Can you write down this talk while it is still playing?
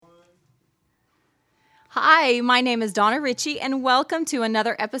Hi, my name is Donna Ritchie, and welcome to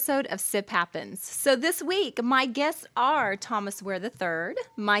another episode of Sip Happens. So this week, my guests are Thomas Ware III,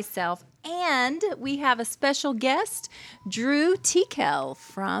 myself, and we have a special guest, Drew Tikel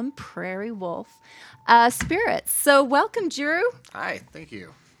from Prairie Wolf Spirits. So welcome, Drew. Hi, thank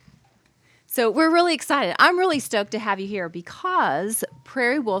you. So we're really excited. I'm really stoked to have you here because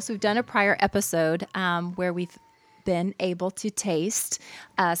Prairie Wolves, we've done a prior episode where we've been able to taste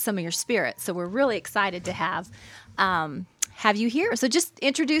some of your spirits. So we're really excited to have you here. So just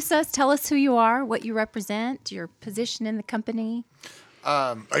introduce us, tell us who you are, what you represent, your position in the company.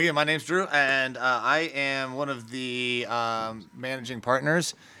 Again, my name's Drew, and I am one of the managing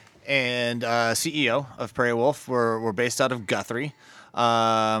partners and CEO of Prairie Wolf. We're based out of Guthrie,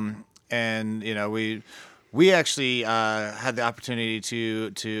 and you know we actually had the opportunity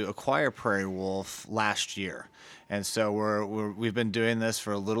to acquire Prairie Wolf last year. And so we've been doing this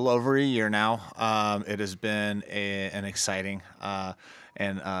for a little over a year now. It has been an exciting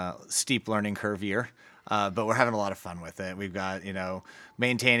and steep learning curve year, but we're having a lot of fun with it. We've got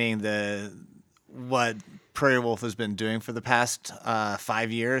maintaining what Prairie Wolf has been doing for the past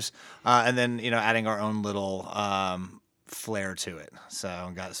 5 years, and then adding our own little flair to it.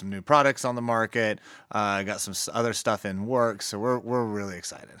 So got some new products on the market, got some other stuff in work. So we're really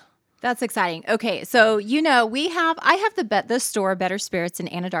excited. That's exciting. Okay, so I have the store Better Spirits in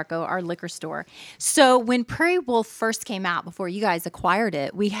Anadarko, our liquor store. So when Prairie Wolf first came out, before you guys acquired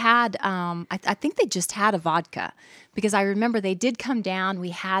it, we had I think they just had a vodka, because I remember they did come down.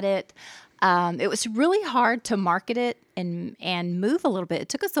 We had it. It was really hard to market it and move a little bit. It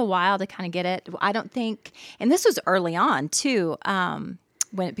took us a while to kind of get it. I don't think, and this was early on too,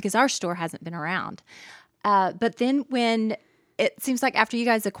 because our store hasn't been around. But then when it seems like after you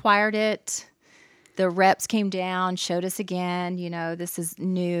guys acquired it, the reps came down, showed us again, this is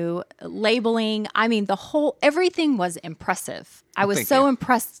new labeling. I mean, everything was impressive. I was so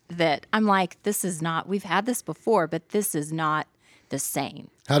impressed that I'm like, we've had this before, but this is not the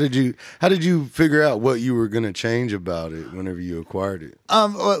same. How did you figure out what you were going to change about it whenever you acquired it?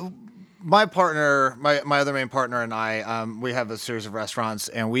 My partner, my other main partner, and I, we have a series of restaurants,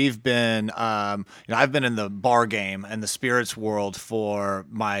 and we've been, I've been in the bar game and the spirits world for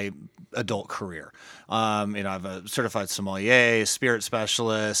my adult career. I'm a certified sommelier, spirit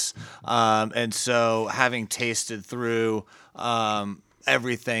specialist, and so having tasted through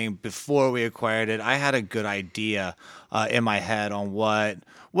everything before we acquired it, I had a good idea in my head on what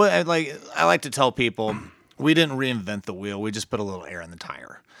I like to tell people. We didn't reinvent the wheel; we just put a little air in the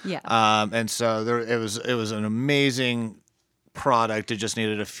tire. Yeah. And so it was an amazing product. It just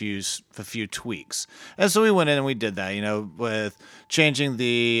needed a few tweaks. And so we went in and we did that, with changing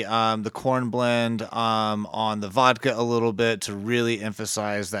the corn blend on the vodka a little bit to really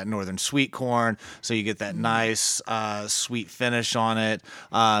emphasize that northern sweet corn, so you get that nice sweet finish on it,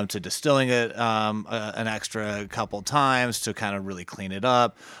 to distilling it an extra couple times to kind of really clean it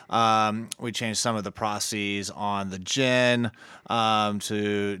up. We changed some of the processes on the gin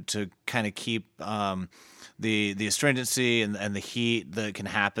to kind of keep the astringency and the heat that can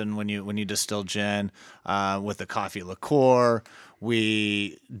happen when you distill gin. With the coffee liqueur,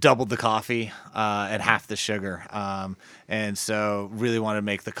 we doubled the coffee and half the sugar, and so really wanted to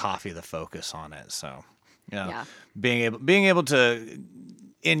make the coffee the focus on it. So, being able to,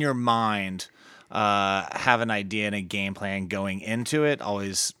 in your mind, have an idea and a game plan going into it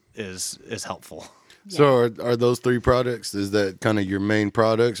always is helpful. Yeah. So are those three products? Is that kind of your main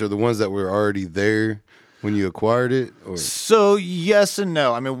products, or the ones that were already there when you acquired it? Or? So yes and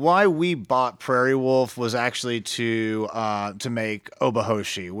no. I mean, why we bought Prairie Wolf was actually to make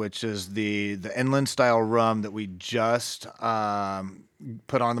Obahoshi, which is the inland style rum that we just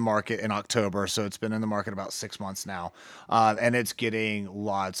put on the market in October. So it's been in the market about 6 months now, and it's getting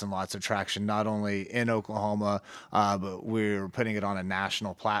lots and lots of traction, not only in Oklahoma, but we're putting it on a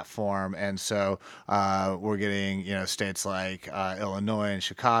national platform. And so we're getting states like Illinois and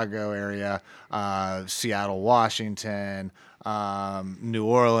Chicago area, Seattle, Washington, New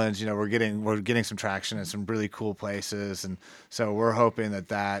Orleans. We're getting some traction in some really cool places, and so we're hoping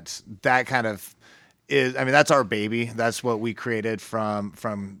that kind of that's our baby. That's what we created from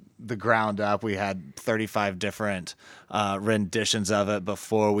the ground up. We had 35 different renditions of it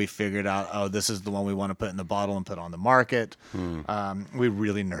before we figured out, this is the one we want to put in the bottle and put on the market. We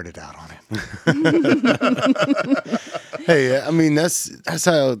really nerded out on it. Hey, I mean, that's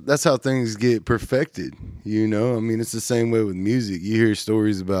how things get perfected. I mean, it's the same way with music. You hear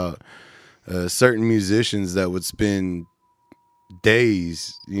stories about certain musicians that would spend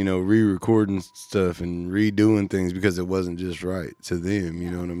days, re-recording stuff and redoing things because it wasn't just right to them. You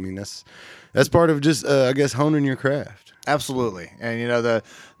know what I mean? That's part of just, I guess, honing your craft. Absolutely. And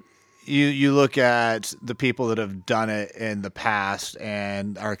you look at the people that have done it in the past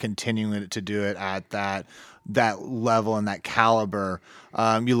and are continuing to do it at that level and that caliber.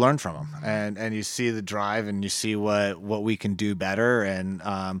 You learn from them, and you see the drive, and you see what we can do better. And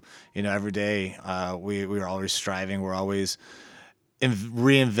every day we're always striving. We're always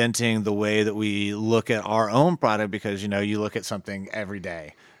reinventing the way that we look at our own product, because you look at something every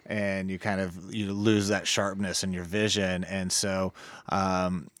day and you lose that sharpness in your vision. And so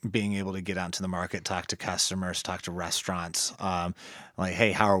being able to get out into the market, talk to customers, talk to restaurants, like,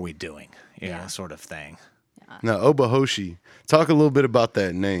 hey, how are we doing? Sort of thing. Now, Obahoshi, talk a little bit about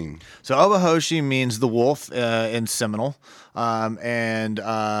that name. So Obahoshi means the wolf in Seminole. And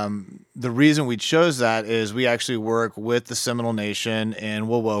the reason we chose that is we actually work with the Seminole Nation in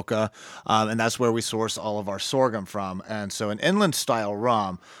Wewoka, and that's where we source all of our sorghum from. And so an inland style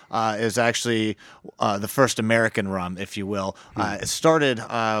rum is actually the first American rum, if you will. It started in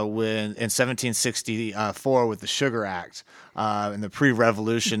 1764 with the Sugar Act in the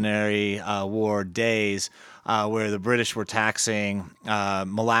pre-Revolutionary War days. Where the British were taxing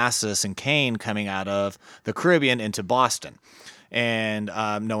molasses and cane coming out of the Caribbean into Boston. And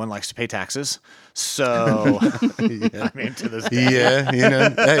no one likes to pay taxes. So, I mean, to this day. Yeah,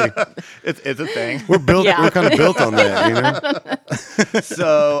 hey. It's a thing. We're kind of built on that,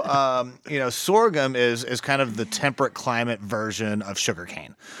 So, sorghum is kind of the temperate climate version of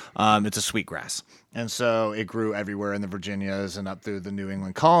sugarcane. It's a sweetgrass. And so it grew everywhere in the Virginias and up through the New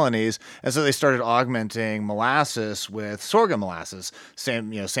England colonies. And so they started augmenting molasses with sorghum molasses.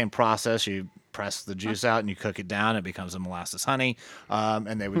 Same process. You press the juice out and you cook it down. It becomes a molasses honey.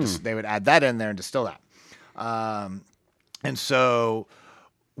 And they would add that in there and distill that. And so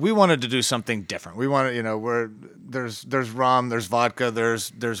we wanted to do something different. We wanted, there's rum, there's vodka,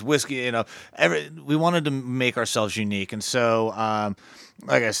 there's whiskey, we wanted to make ourselves unique. And so,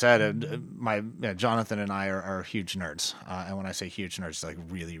 like I said, Jonathan and I are huge nerds. And when I say huge nerds, like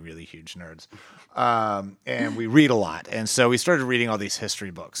really, really huge nerds. And we read a lot. And so we started reading all these history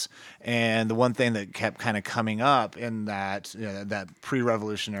books. And the one thing that kept kind of coming up in that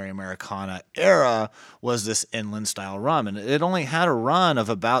pre-revolutionary Americana era was this inland style rum. And it only had a run of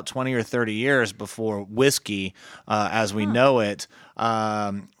about 20 or 30 years before whiskey, as we know it,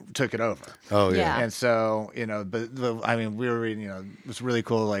 took it over. Oh, yeah. And so, we were reading, it's really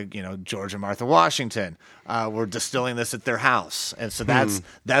cool. Like, George and Martha Washington were distilling this at their house. And so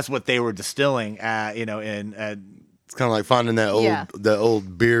that's what they were distilling at, it's kind of like finding that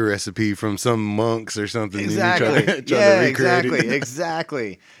old beer recipe from some monks or something. Exactly. Trying to recreate it.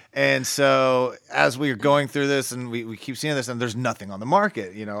 Exactly. And so as we are going through this and we keep seeing this, and there's nothing on the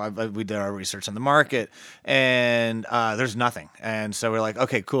market, we did our research on the market, and there's nothing. And so we're like,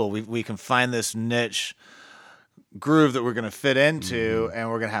 okay, cool. We can find this niche groove that we're going to fit into, and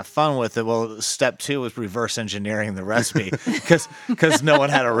we're going to have fun with it. Well, step 2 was reverse engineering the recipe because no one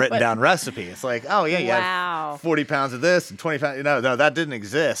had a written down recipe. It's like, oh yeah, you had 40 pounds of this and 20 pounds. No, that didn't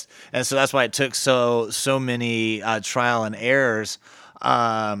exist. And so that's why it took so many trial and errors.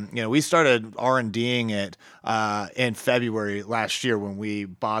 We started R&D'ing it in February last year when we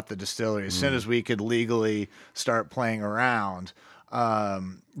bought the distillery. As soon as we could legally start playing around,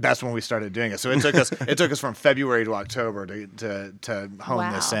 that's when we started doing it. So it took us from February to October to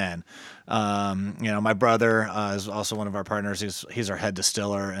hone this in. My brother is also one of our partners. He's our head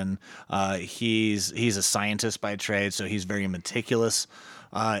distiller, and he's a scientist by trade, so he's very meticulous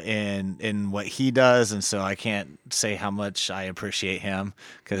in what he does, and so I can't say how much I appreciate him,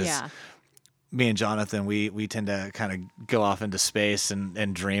 because me and Jonathan, we tend to kind of go off into space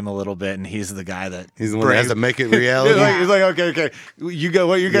and dream a little bit, and he's the guy that he's the one that has to make it reality. He's like, okay, you go.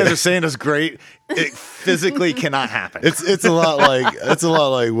 What you guys are saying is great. It physically cannot happen. It's a lot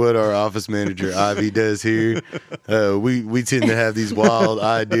like what our office manager Ivy does here. We tend to have these wild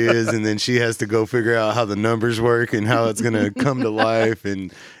ideas, and then she has to go figure out how the numbers work and how it's going to come to life,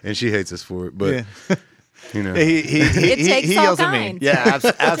 and she hates us for it, but. Yeah. He takes all yells at me. kinds. Yeah,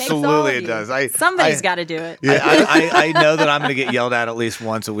 absolutely it does. Somebody's got to do it. Yeah, I know that I'm going to get yelled at least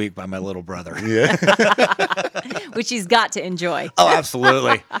once a week by my little brother. Yeah, which he's got to enjoy. Oh,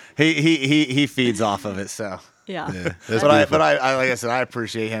 absolutely. He feeds off of it. So yeah. But I like I said, I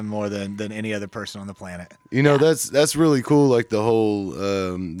appreciate him more than any other person on the planet. That's really cool. Like the whole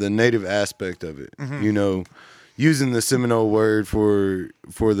the native aspect of it. Mm-hmm. Using the Seminole word for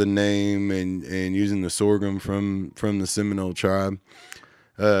the name and using the sorghum from the Seminole tribe.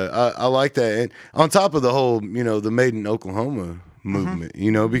 I like that. And on top of the whole, you know, the Made in Oklahoma movement,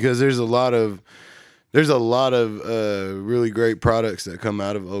 you know, because there's a lot of really great products that come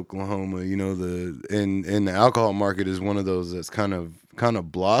out of Oklahoma. You know, and the alcohol market is one of those that's kind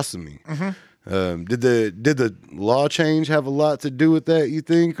of blossoming. Did the law change have a lot to do with that, you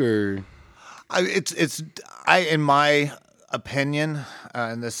think, or? In my opinion,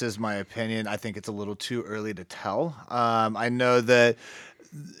 and this is my opinion, I think it's a little too early to tell. I know that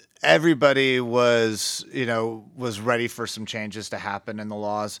everybody was ready for some changes to happen in the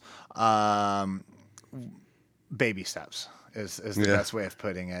laws. Baby steps is the best way of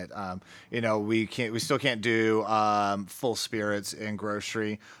putting it. We still can't do full spirits in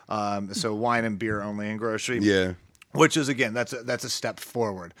grocery. So wine and beer only in grocery. Yeah. Which is, again, that's a step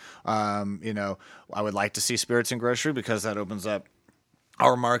forward. I would like to see spirits in grocery because that opens up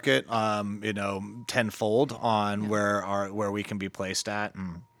our market, tenfold on where we can be placed at.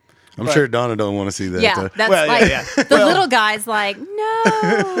 I'm sure Donna don't want to see that. Yeah, that's the little guy's like, no.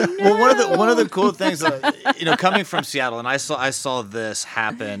 Well, one of the cool things, coming from Seattle, and I saw this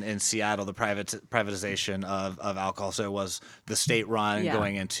happen in Seattle, the privatization of alcohol. So it was the state run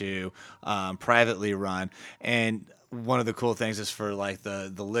going into privately run, and one of the cool things is for like the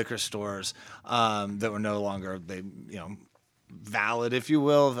liquor stores that were no longer valid, if you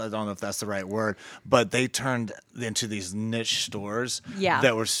will. I don't know if that's the right word, but they turned into these niche stores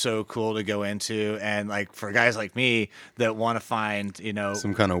that were so cool to go into. And like for guys like me that want to find,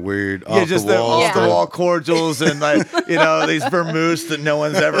 some kind of weird off the wall cordials and like, these vermouths that no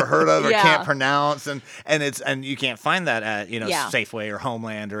one's ever heard of or can't pronounce. And you can't find that at, Safeway or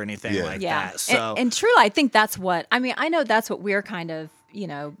Homeland or anything like that. So and truly, I think that's what, I know that's what we're kind of,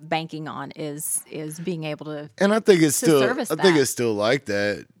 banking on is being able to. And I think it's still like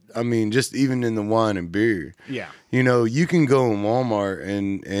that. I mean, just even in the wine and beer. Yeah. You can go in Walmart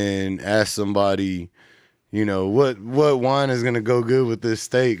and ask somebody, what wine is going to go good with this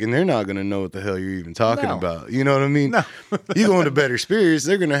steak, and they're not going to know what the hell you're even talking about. You know what I mean? No. You go into Better Spirits,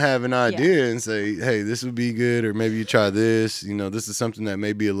 they're going to have an idea and say, hey, this would be good, or maybe you try this. This is something that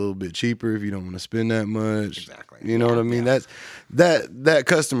may be a little bit cheaper if you don't want to spend that much. Exactly. You know what I mean? That's that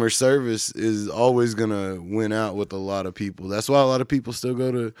customer service is always going to win out with a lot of people. That's why a lot of people still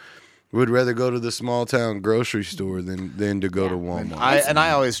would rather go to the small town grocery store than to go to Walmart. I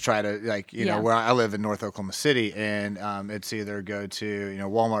always try to where I live in North Oklahoma City, and it's either go to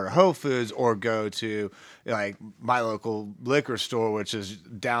Walmart or Whole Foods or go to like my local liquor store, which is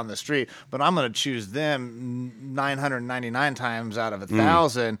down the street. But I'm going to choose them 999 times out of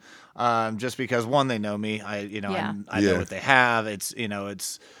 1,000, just because one, they know me. I know what they have. It's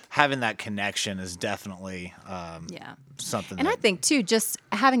having that connection is definitely something. And I think too, just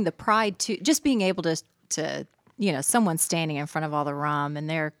having the pride to just being able to someone standing in front of all the rum and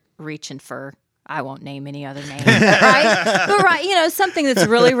they're reaching for, I won't name any other name, right? But something that's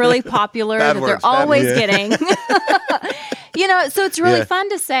really, really popular they're always getting. So it's really fun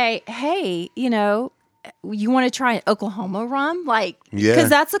to say, hey, you want to try an Oklahoma rum, because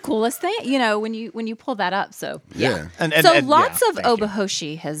that's the coolest thing, when you pull that up. So and lots of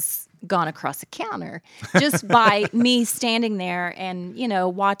Obahoshi has gone across the counter just by me standing there and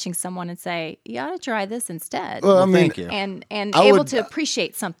watching someone and say, you ought to try this instead. Well, thank you. And able to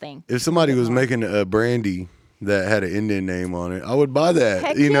appreciate something. If somebody was making a brandy that had an Indian name on it, I would buy that.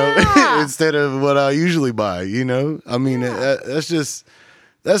 Heck instead of what I usually buy. I mean, that's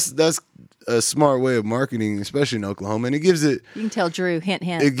a smart way of marketing, especially in Oklahoma, and it gives it. You can tell Drew, hint.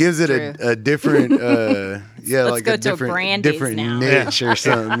 It gives it a different, Let's go to a different now. niche or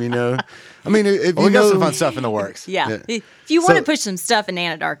something. I mean, if we got some fun stuff in the works. Yeah. If you want to push some stuff in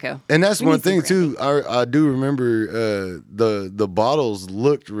Anadarko, and that's one thing too. I do remember the bottles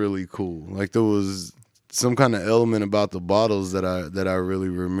looked really cool. Like there was some kind of element about the bottles that I really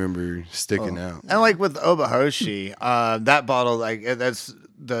remember sticking out. And like with Obahoshi, that bottle, like that's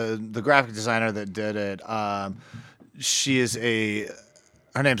the graphic designer that did it.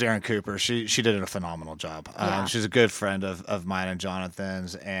 Her name's Erin Cooper. She did a phenomenal job. She's a good friend of mine and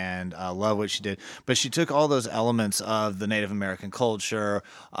Jonathan's, and love what she did. But she took all those elements of the Native American culture.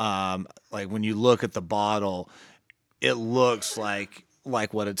 Like when you look at the bottle, it looks like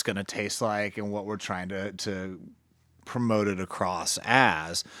what it's going to taste like and what we're trying to promote it across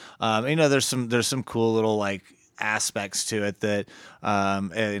as. There's some cool little like aspects to it that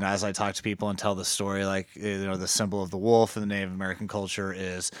as I talk to people and tell the story, like the symbol of the wolf in the Native American culture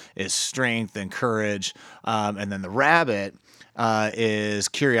is strength and courage, and then the rabbit is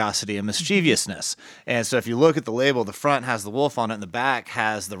curiosity and mischievousness. And so if you look at the label, the front has the wolf on it and the back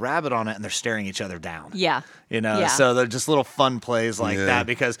has the rabbit on it, and they're staring each other down. Yeah. Yeah. So they're just little fun plays like Yeah. that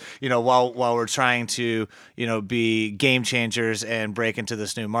because, while we're trying to, be game changers and break into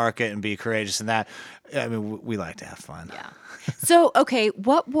this new market and be courageous in that, I mean, we like to have fun. Yeah. So, okay,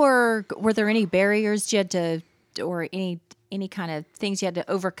 what were there any barriers you had to, or any kind of things you had to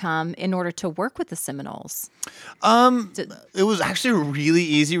overcome in order to work with the Seminoles? It was actually a really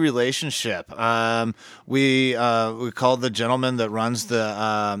easy relationship. We called the gentleman that runs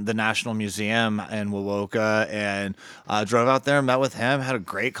the National Museum in Wewoka and drove out there and met with him, had a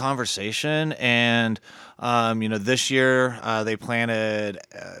great conversation. And, this year they planted,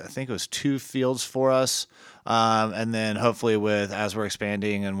 I think it was 2 fields for us. And then hopefully as we're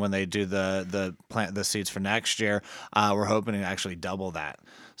expanding and when they do the plant the seeds for next year, we're hoping to actually double that.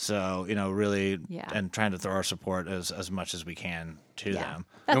 So, really and trying to throw our support as much as we can to them.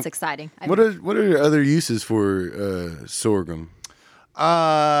 That's exciting. What are your other uses for sorghum?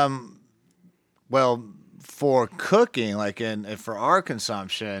 Well, for cooking, for our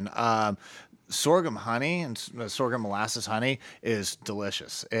consumption, sorghum honey and sorghum molasses honey is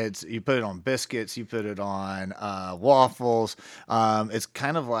delicious. You put it on biscuits, you put it on waffles. It's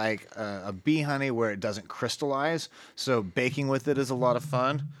kind of like a bee honey where it doesn't crystallize, so baking with it is a lot of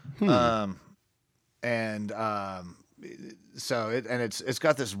fun. It's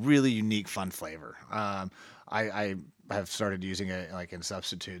got this really unique fun flavor. I have started using it in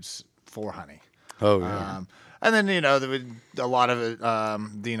substitutes for honey. Oh yeah. And then, a lot of it,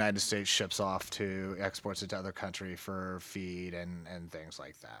 the United States ships off to exports it to other country for feed and things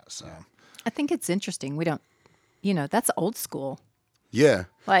like that. So I think it's interesting. We don't, that's old school. Yeah.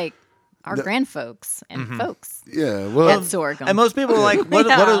 Like our grandfolks and folks. Yeah. Well, Had sorghum. and most people are like,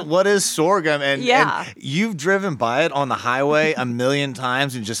 what is sorghum? And you've driven by it on the highway a million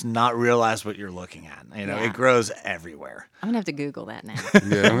times and just not realized what you're looking at. It grows everywhere. I'm going to have to Google that now.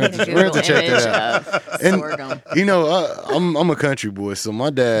 yeah, we have to check that out. Sorghum. I'm a country boy, so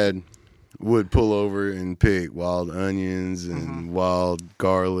my dad would pull over and pick wild onions and wild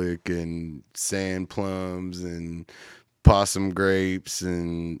garlic and sand plums and possum grapes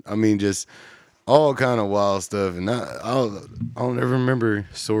and just all kind of wild stuff. And I'll never remember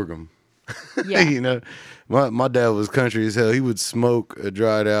sorghum. Yeah. My dad was country as hell. He would smoke a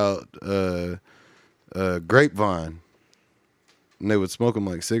dried out grapevine. And they would smoke them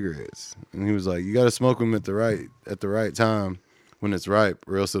like cigarettes. And he was like, you got to smoke them at the right time when it's ripe,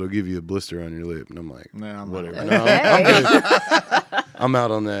 or else it'll give you a blister on your lip. And I'm like, No, whatever. Okay. No, I'm good. I'm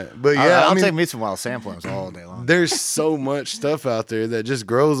out on that. But yeah, I'll take me some wild sand plums all day long. there's so much stuff out there that just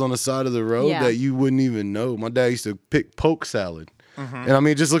grows on the side of the road that you wouldn't even know. My dad used to pick poke salad. And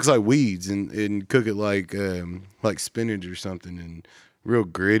it just looks like weeds and cook it like spinach or something and real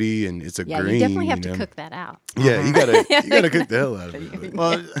gritty, and it's a green. You definitely have to cook that out. Yeah, you gotta cook the hell out of it.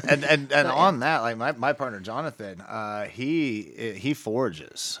 Well, and on that, my partner Jonathan, he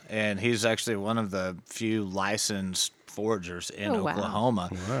forages, and he's actually one of the few licensed foragers in Oklahoma.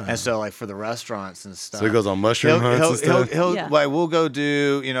 Wow. And so for the restaurants and stuff. So he goes on mushroom hunts and stuff? We'll go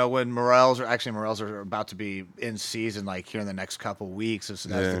do, when morels are about to be in season, here in the next couple weeks, as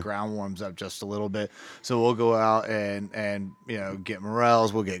the ground warms up just a little bit. So we'll go out and get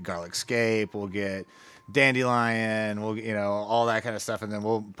morels, we'll get garlic scape, we'll get dandelion, we'll all that kind of stuff, and then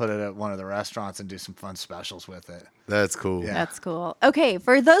we'll put it at one of the restaurants and do some fun specials with it. That's cool. Yeah. That's cool. Okay,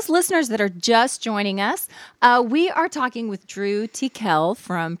 for those listeners that are just joining us, we are talking with Drew Tikel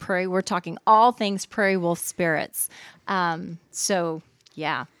from Prairie. We're talking all things Prairie Wolf Spirits. So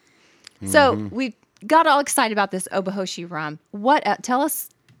we got all excited about this Obahoshi rum. What? Tell us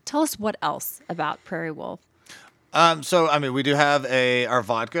what else about Prairie Wolf. We do have our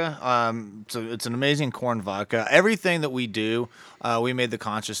vodka. So it's an amazing corn vodka. Everything that we do, we made the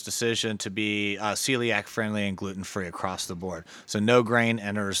conscious decision to be celiac friendly and gluten free across the board. So no grain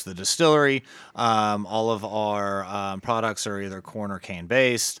enters the distillery. All of our products are either corn or cane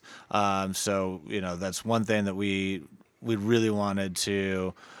based. That's one thing that we really wanted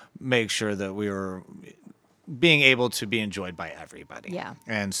to make sure that we were being able to be enjoyed by everybody. Yeah.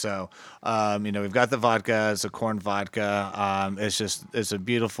 And so, we've got the vodka. It's a corn vodka. It's a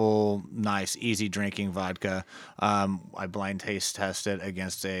beautiful, nice, easy drinking vodka. I blind taste tested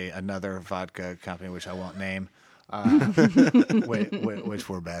against another vodka company, which I won't name. Which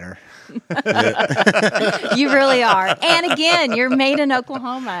were better. You really are. And again, you're made in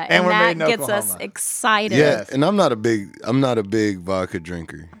Oklahoma. And that gets us excited. Yeah, and I'm not a big vodka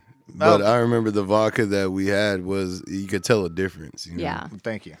drinker. But I remember the vodka that we had you could tell a difference. Yeah.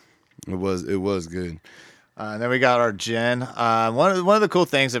 Thank you. It was good. And then we got our gin. One of the cool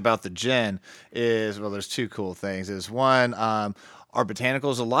things about the gin is, well, there's two cool things. Is one, our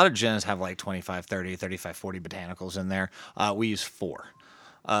botanicals, a lot of gins have like 25, 30, 35, 40 botanicals in there. We use 4.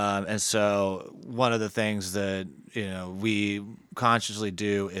 And so one of the things that, we consciously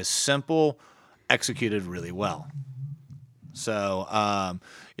do is simple, executed really well. So,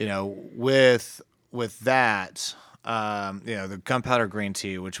 with that, the gunpowder green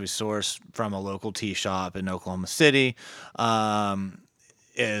tea, which we source from a local tea shop in Oklahoma City,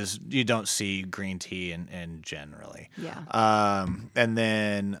 is you don't see green tea in gin really. Yeah. And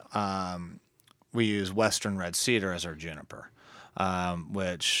then we use Western red cedar as our juniper,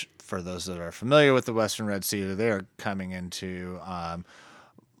 which for those that are familiar with the Western red cedar, they are coming into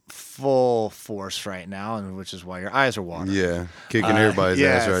full force right now, and which is why your eyes are watering. Yeah, kicking everybody's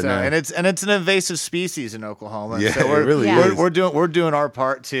ass right now. And it's an invasive species in Oklahoma. Yeah, so it really is. We're doing our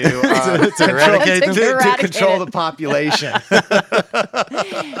part to eradicate them. to control the population,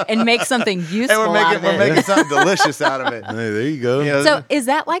 and make something useful and we're making something delicious out of it. Hey, there you go. So is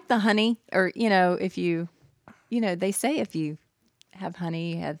that like the honey, or if you, they say if you have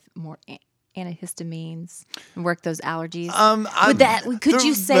honey, you have more antihistamines and work those allergies. Could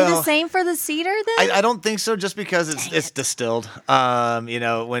you say the same for the cedar then? I don't think so, just because it's distilled. When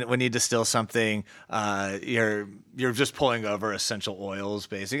you distill something, you're just pulling over essential oils,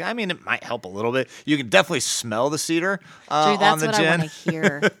 basically. I mean, it might help a little bit. You can definitely smell the cedar on the gin. That's what I want to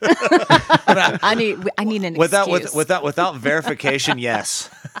hear. I need an excuse. Without verification, yes.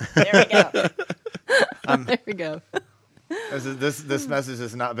 There we go. There we go. This message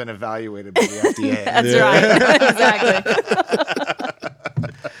has not been evaluated by the FDA. That's right. Exactly.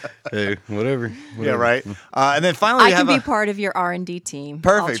 Hey, whatever. Yeah, right. And then finally, I can be part of your R&D team.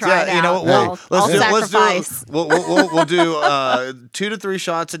 Perfect. I'll try it out. I'll sacrifice. We'll do 2 to 3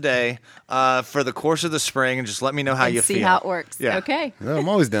 shots a day for the course of the spring, and just let me know how you feel. See how it works. Yeah. Okay. Well, I'm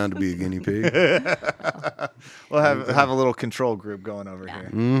always down to be a guinea pig. We'll have a little control group going over here.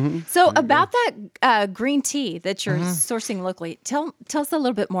 Mm-hmm. So about that green tea that you're sourcing locally, tell us a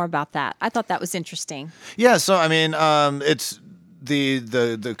little bit more about that. I thought that was interesting. Yeah. So I mean, it's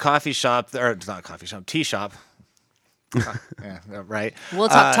the coffee shop, or it's not a coffee shop, tea shop. Yeah, right. We'll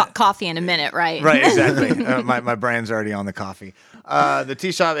talk coffee in a minute, right? Right, exactly. My brain's already on the coffee. The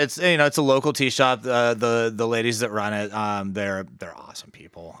tea shop, it's a local tea shop. The ladies that run it, they're awesome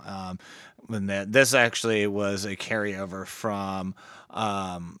people. This actually was a carryover from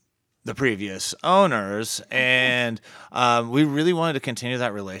the previous owners, and we really wanted to continue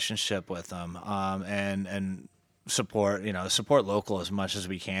that relationship with them, and support local as much as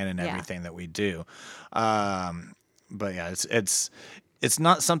we can in everything that we do. But yeah, it's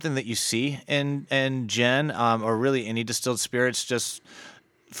not something that you see in gin or really any distilled spirits. Just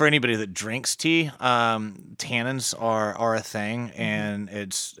for anybody that drinks tea, tannins are a thing, and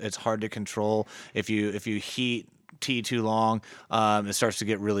it's hard to control. If you heat tea too long, it starts to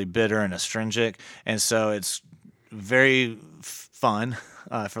get really bitter and astringent, and so it's very fun,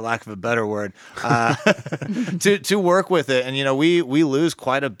 for lack of a better word, to work with it. And we lose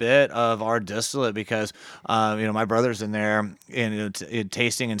quite a bit of our distillate because my brother's in there and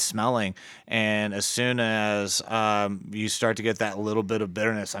tasting and smelling, and as soon as you start to get that little bit of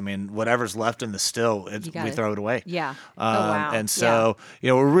bitterness, I mean, whatever's left in the still, we throw it away. Yeah. Wow. And so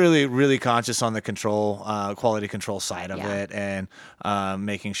we're really, really conscious on the control, quality control side of it, and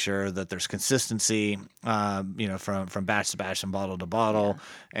making sure that there's consistency, from batch to batch and bottle to bottle,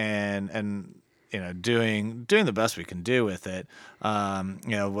 and doing the best we can do with it. One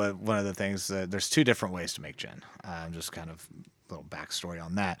of the things that there's 2 different ways to make gin. Just kind of little backstory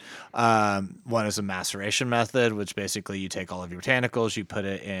on that. One is a maceration method, which basically you take all of your botanicals, you put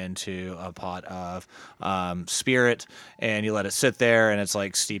it into a pot of spirit, and you let it sit there, and it's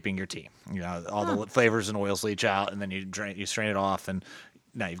like steeping your tea. All the flavors and oils leach out, and then you strain it off, and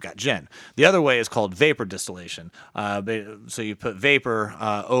now you've got gin. The other way is called vapor distillation. So you put vapor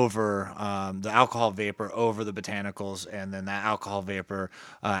over the alcohol vapor over the botanicals, and then that alcohol vapor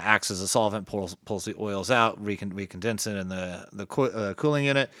acts as a solvent, pulls the oils out, recondense it in the cooling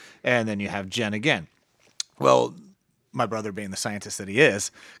unit, and then you have gin again. Well, my brother, being the scientist that he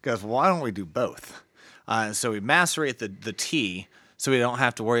is, goes, "Why don't we do both?" So we macerate the tea, so we don't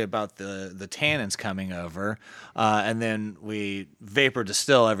have to worry about the tannins coming over, and then we vapor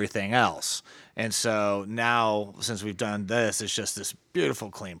distill everything else. And so now, since we've done this, it's just this beautiful,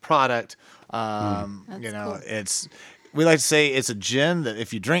 clean product. Cool. We like to say it's a gin that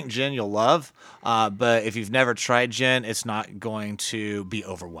if you drink gin, you'll love. But if you've never tried gin, it's not going to be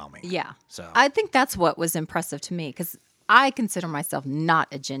overwhelming. Yeah. So I think that's what was impressive to me, because I consider myself not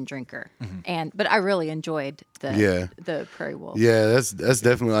a gin drinker, but I really enjoyed the Prairie Wolf. Yeah, that's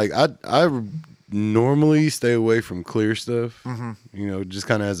definitely like I normally stay away from clear stuff. You know, just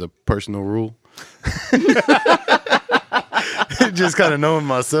kind of as a personal rule. Just kind of knowing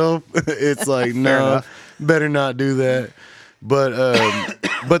myself, it's like no, better not do that. But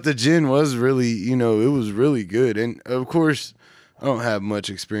the gin was really, you know, it was really good. And of course, I don't have much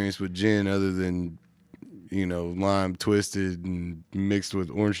experience with gin other than, you know, lime twisted and mixed with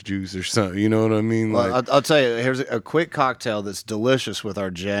orange juice or something. You know what I mean? Well, Like, I'll tell you, here's a quick cocktail that's delicious with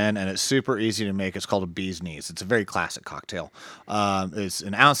our gin, and it's super easy to make. It's called a bee's knees. It's a very classic cocktail. It's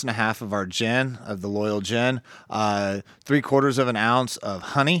 1.5 ounces of our gin, of the Loyal gin, 3/4 of an ounce of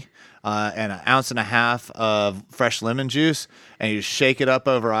honey, and 1.5 ounces of fresh lemon juice, and you shake it up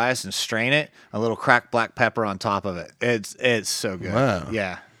over ice and strain it. A little cracked black pepper on top of it. It's so good. Wow.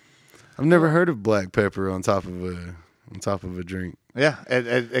 Yeah. I've never heard of black pepper on top of a drink. Yeah,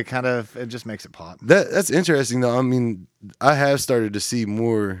 it kind of just makes it pop. That's interesting though. I mean, I have started to see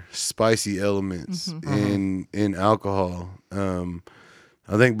more spicy elements in alcohol.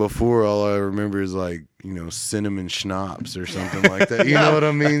 I think before all I remember is like, you know, cinnamon schnapps or something like that. You know what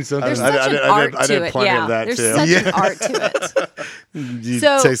I mean? There's Something such an art I to did it. plenty Yeah, of that there's too. such Yeah. an art to it. you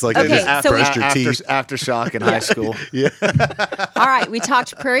So, taste like okay, you just so brushed your teeth. Aftershock in high school. All right, we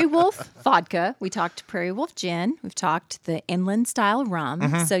talked Prairie Wolf vodka. We talked Prairie Wolf gin. We've talked the inland style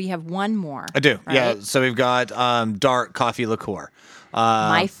rum. So you have one more. I do. right? Yeah. So we've got dark coffee liqueur.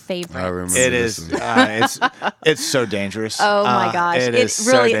 My favorite. I remember It this is. one. It's so dangerous. Oh my gosh! It It is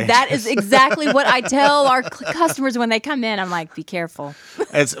so really dangerous. that is exactly what I tell our customers when they come in. I'm like, be careful.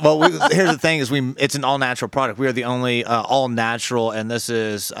 It's here's the thing: is it's an all natural product. We are the only all natural, and this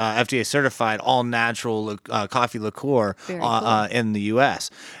is FDA certified all natural coffee liqueur Very cool. in the U.S.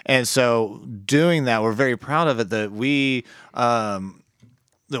 And so doing that, we're very proud of it. That we.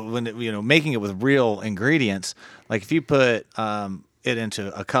 When making it with real ingredients, like if you put it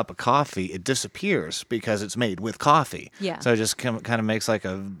into a cup of coffee, it disappears because it's made with coffee. Yeah. So it just kind of makes like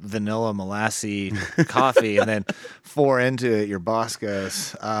a vanilla molassy coffee, and then pour into it. Your boss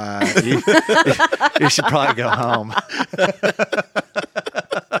goes, you should probably go home.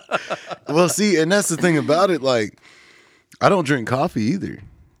 Well, see, and that's the thing about it. Like, I don't drink coffee either,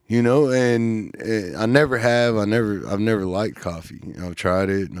 you know, and I never have. I've never liked coffee. You know, I've tried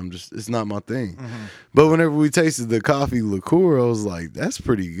it, and it's not my thing. But whenever we tasted the coffee liqueur, I was like, that's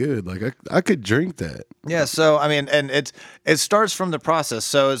pretty good. Like, I could drink that. Yeah, so I mean, and it starts from the process.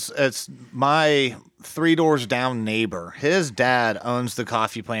 So it's my 3 doors down neighbor. His dad owns the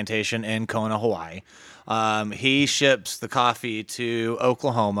coffee plantation in Kona, Hawaii. He ships the coffee to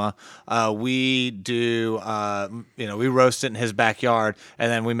Oklahoma. We do, we roast it in his backyard, and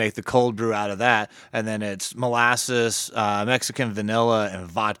then we make the cold brew out of that. And then it's molasses, Mexican vanilla, and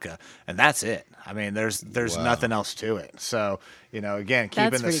vodka, and that's it. I mean, there's nothing else to it. So, again,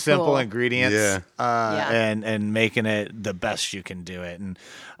 keeping That's the pretty simple cool. ingredients, Yeah. and making it the best you can do it. And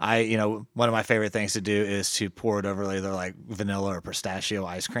one of my favorite things to do is to pour it over either like vanilla or pistachio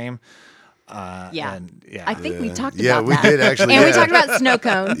ice cream. Yeah. And, yeah. I think we talked Yeah, about we that. did actually. And we yeah. talked about snow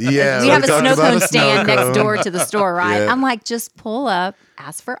cone. Yeah, we we have a talked snow about cone a snow stand next cone. door to the store, right? Yeah. I'm like, just pull up,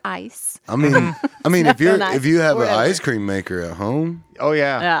 ask for ice. I mean, if Nothing if you have an whatever. ice cream maker at home, Oh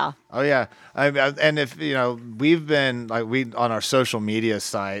yeah. Yeah. Oh yeah. And if we've been like on our social media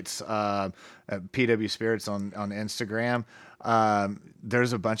sites, at PW Spirits on Instagram.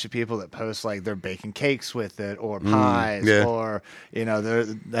 There's a bunch of people that post like they're baking cakes with it or pies yeah. or they're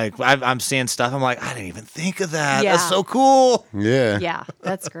like I'm seeing stuff. I'm like, I didn't even think of that. Yeah. That's so cool. yeah, Yeah,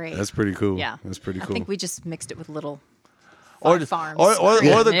 that's great. that's pretty cool. yeah, that's pretty I cool. think we just mixed it with little Or farms. or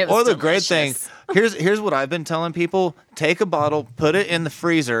cream, and the it was great thing. delicious. Here's what I've been telling people: take a bottle, put it in the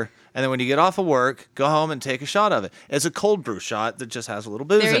freezer. And then when you get off of work, go home and take a shot of it. It's a cold brew shot that just has a little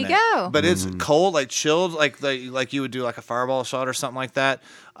booze There in you it. go. But it's cold, like chilled, like you would do like a Fireball shot or something like that.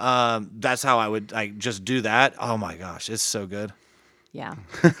 That's how I would just do that. Oh my gosh, it's so good. Yeah,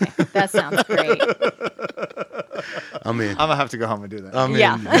 okay. That sounds great. I mean, I'm gonna have to go home and do that. I mean,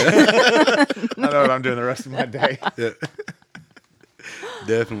 Yeah. I know what I'm doing the rest of my day.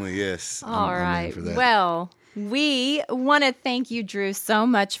 definitely yes. All I'm in right. for that. Well, we want to thank you, Drew, so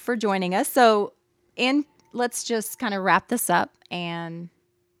much for joining us. So, let's just kind of wrap this up and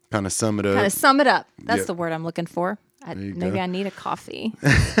kind of sum it up. kind of sum it up. That's Yep. the word I'm looking for. you Maybe go. I need a coffee.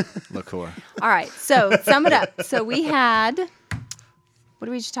 Liqueur. All right. So, sum it up. So, we had, what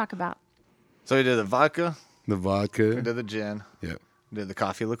did we just talk about? So we did the vodka, The we vodka. did the gin, Yep. we did the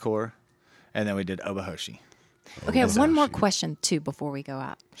coffee liqueur, and then we did obahoshi. Okay, I have one more question too before we go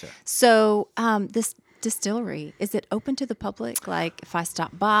out. Sure. So, distillery, is it open to the public? Like, if I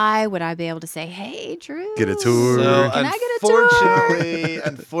stop by, would I be able to say, "Hey, Drew, Get a tour. Can I get a tour?"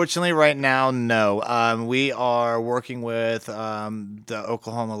 Unfortunately, right now, no. We are working with the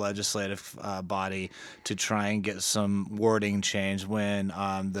Oklahoma legislative body to try and get some wording changed when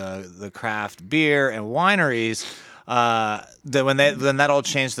the craft beer and wineries. When that all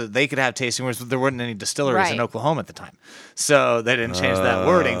changed, that they could have tasting rooms, but there weren't any distilleries in Oklahoma at the time, so they didn't change that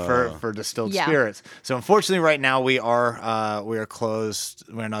wording for distilled spirits. So unfortunately, right now we are closed.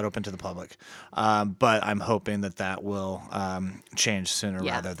 We're not open to the public, but I'm hoping that will change sooner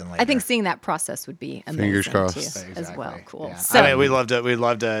rather than later. I think seeing that process would be amazing. Fingers crossed. Too, as well. Cool. Yeah. So, I mean, we'd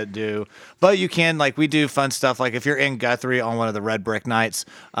love to do, but you can, like, we do fun stuff. Like if you're in Guthrie on one of the Red Brick nights,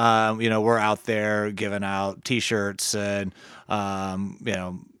 we're out there giving out T-shirts and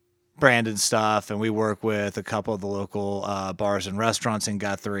branded stuff, and we work with a couple of the local bars and restaurants in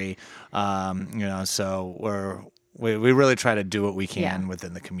Guthrie. So we really try to do what we can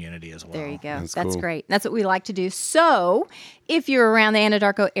within the community as well. there you go. That's cool. great. That's what we like to do. So if you're around the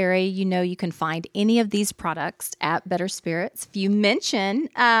Anadarko area, you can find any of these products at Better Spirits. If you mention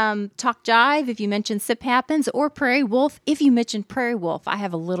Talk Jive, if you mention Sip Happens, or Prairie Wolf, if you mention Prairie Wolf, I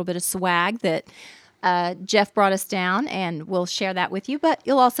have a little bit of swag that Jeff brought us down, and we'll share that with you. But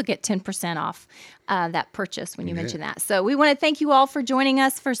you'll also get 10% off that purchase when you mention that. So we want to thank you all for joining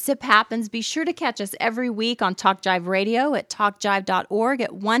us for Sip Happens. Be sure to catch us every week on Talk Jive Radio at talkjive.org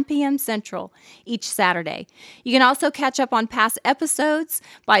at 1 p.m. Central each Saturday. You can also catch up on past episodes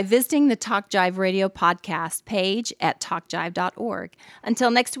by visiting the Talk Jive Radio podcast page at talkjive.org.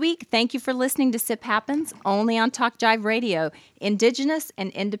 Until next week, thank you for listening to Sip Happens, only on Talk Jive Radio, Indigenous and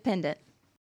Independent.